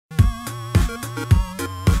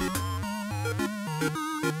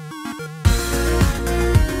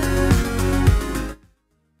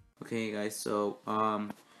Okay guys, so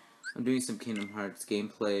I'm doing some Kingdom Hearts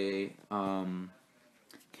gameplay.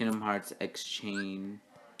 Kingdom Hearts unchained.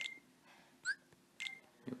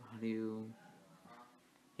 How do you?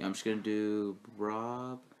 Yeah, I'm just gonna do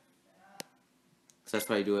Rob. So that's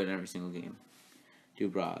why I do it in every single game. Do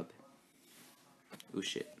Rob. Oh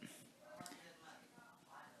shit.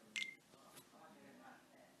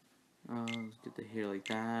 Let's get the hair like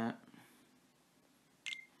that.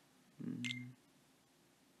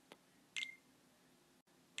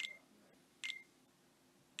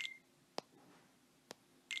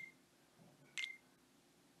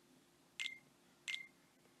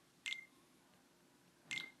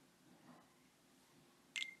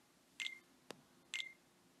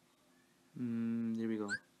 There we go.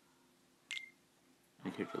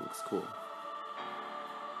 My character looks cool.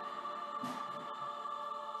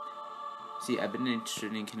 See, I've been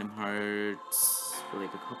interested in Kingdom Hearts for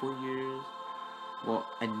like a couple years. Well,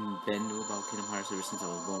 I been knew about Kingdom Hearts ever since I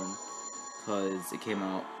was born, because it came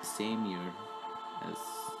out the same year as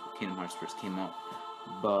Kingdom Hearts first came out.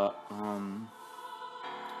 But I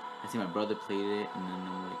see my brother played it, and then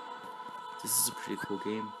I'm like, this is a pretty cool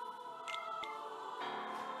game.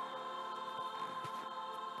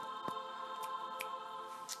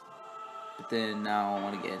 But then now I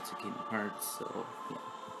want to get into Kingdom Hearts, so yeah.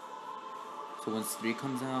 So once 3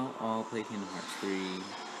 comes out, I'll play Kingdom Hearts 3,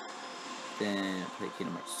 then play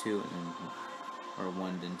Kingdom Hearts 2, and then, or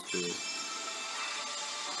 1, then 2.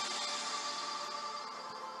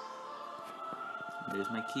 There's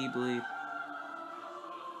my Keyblade.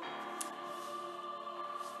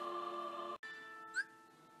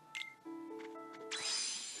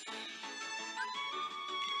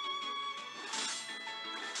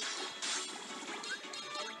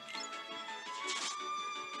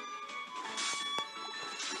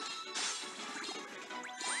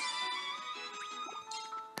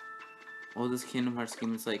 Oh, this Kingdom Hearts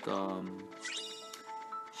game is like, shit, I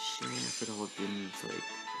forgot what game it's like.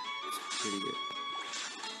 It's pretty good.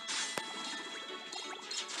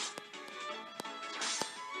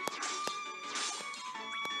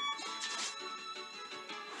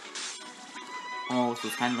 Oh, so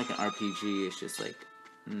it's kind of like an RPG. It's just like,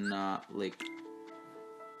 not like,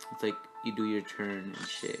 it's like you do your turn and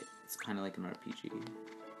shit. It's kind of like an RPG.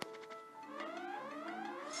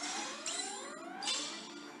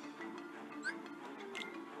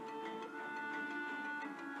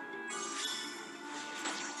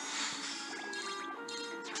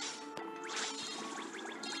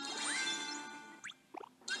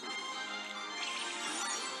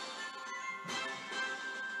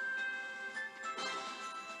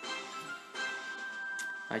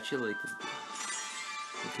 I actually like this.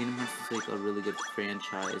 Kingdom Hearts is like a really good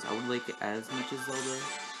franchise. I would like it as much as Zelda.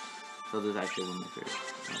 Zelda's actually one of my favorite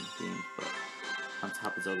games, but on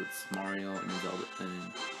top of Zelda, it's Mario and Zelda.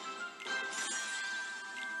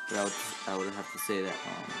 But I would have to say that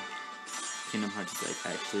Kingdom Hearts is like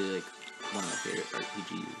actually like one of my favorite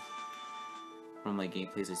RPGs from like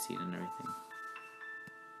gameplays I've seen and everything.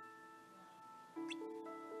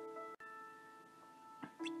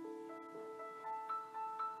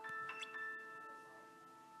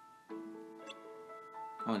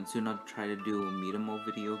 Oh, and soon I'll try to do a Meetamo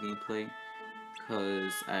video gameplay,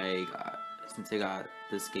 because since I got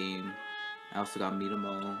this game, I also got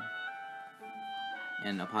Meetamo,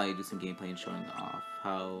 and I'll probably do some gameplay and showing off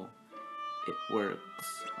how it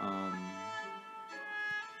works. It'll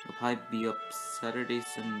probably be up Saturday,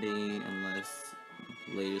 Sunday, unless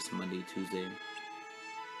latest Monday, Tuesday.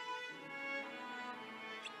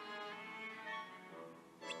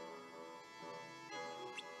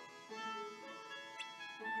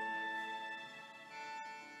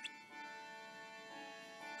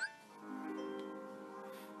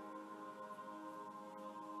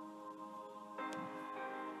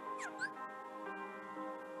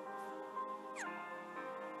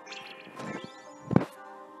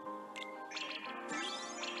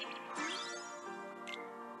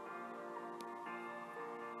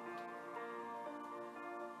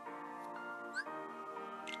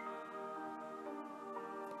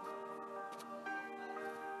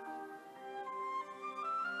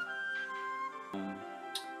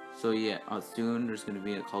 So yeah, soon there's gonna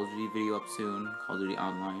be a Call of Duty video up soon. Call of Duty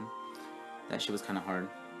Online. That shit was kind of hard.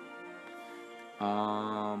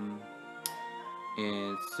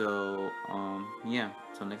 And so yeah.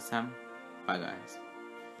 Till next time. Bye guys.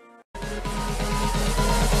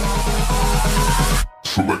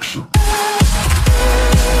 Selection.